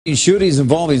Shootings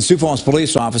involving Sioux Falls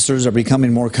police officers are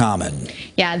becoming more common.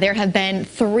 Yeah, there have been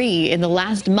 3 in the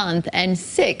last month and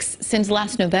 6 since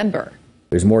last November.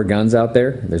 There's more guns out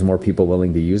there. There's more people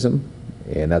willing to use them.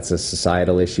 And that's a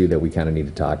societal issue that we kind of need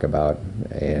to talk about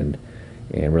and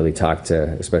really talk to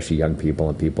especially young people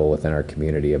and people within our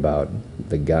community about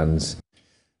the guns.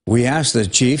 We asked the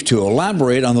chief to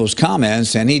elaborate on those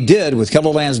comments, and he did with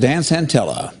KELOLAND's Dan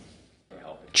Santella.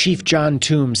 Chief John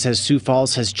Toombs says Sioux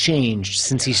Falls has changed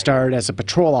since he started as a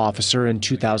patrol officer in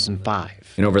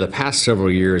 2005. And over the past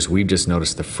several years, we've just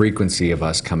noticed the frequency of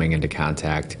us coming into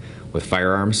contact with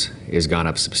firearms has gone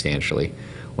up substantially.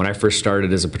 When I first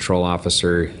started as a patrol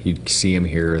officer, you'd see them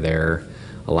here or there,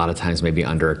 a lot of times maybe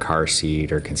under a car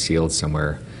seat or concealed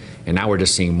somewhere. And now we're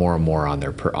just seeing more and more on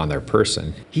their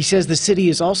person. He says the city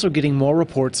is also getting more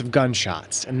reports of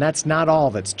gunshots, and that's not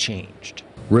all that's changed.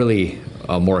 Really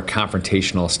a more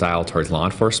confrontational style towards law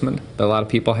enforcement that a lot of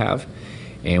people have.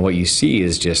 And what you see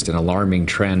is just an alarming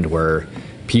trend where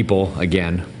people,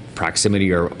 again, proximity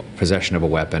or possession of a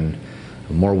weapon,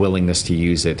 more willingness to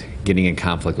use it, getting in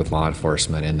conflict with law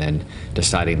enforcement, and then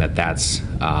deciding that that's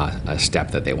a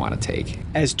step that they want to take.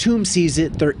 As Toombs sees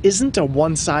it, there isn't a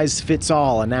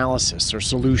one-size-fits-all analysis or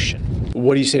solution.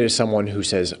 What do you say to someone who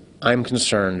says, I'm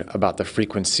concerned about the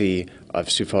frequency of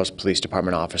Sioux Falls Police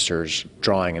Department officers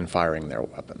drawing and firing their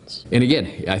weapons? And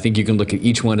again, I think you can look at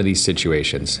each one of these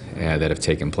situations that have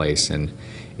taken place, and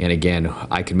again,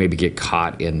 I could maybe get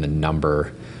caught in the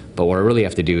number, but what I really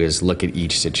have to do is look at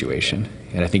each situation.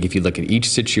 And I think if you look at each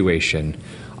situation,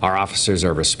 our officers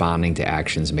are responding to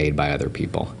actions made by other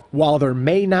people. While there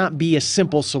may not be a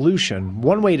simple solution,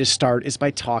 one way to start is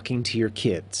by talking to your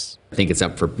kids. I think it's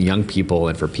up for young people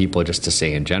and for people just to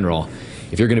say in general,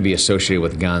 if you're going to be associated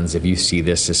with guns, if you see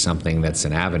this as something that's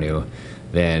an avenue,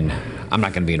 then I'm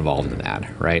not going to be involved in that,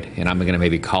 right? And I'm going to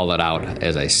maybe call it out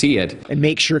as I see it. And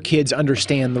make sure kids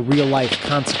understand the real-life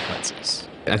consequences.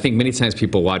 I think many times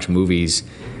people watch movies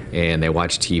and they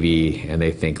watch TV and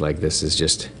they think like this is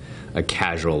just a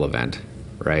casual event,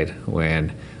 right?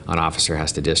 When an officer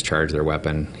has to discharge their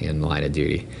weapon in the line of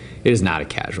duty. It is not a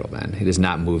casual event. It is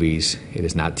not movies. It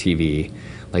is not TV.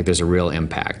 Like there's a real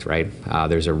impact, right?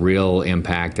 There's a real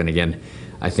impact. And again,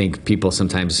 I think people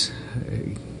sometimes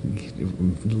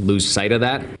lose sight of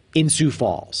that. In Sioux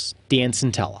Falls, Dan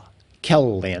Santella,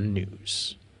 KELOLAND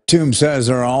News. Toombs says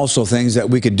there are also things that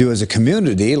we could do as a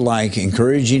community, like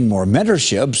encouraging more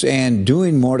mentorships and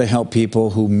doing more to help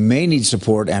people who may need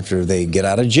support after they get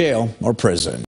out of jail or prison.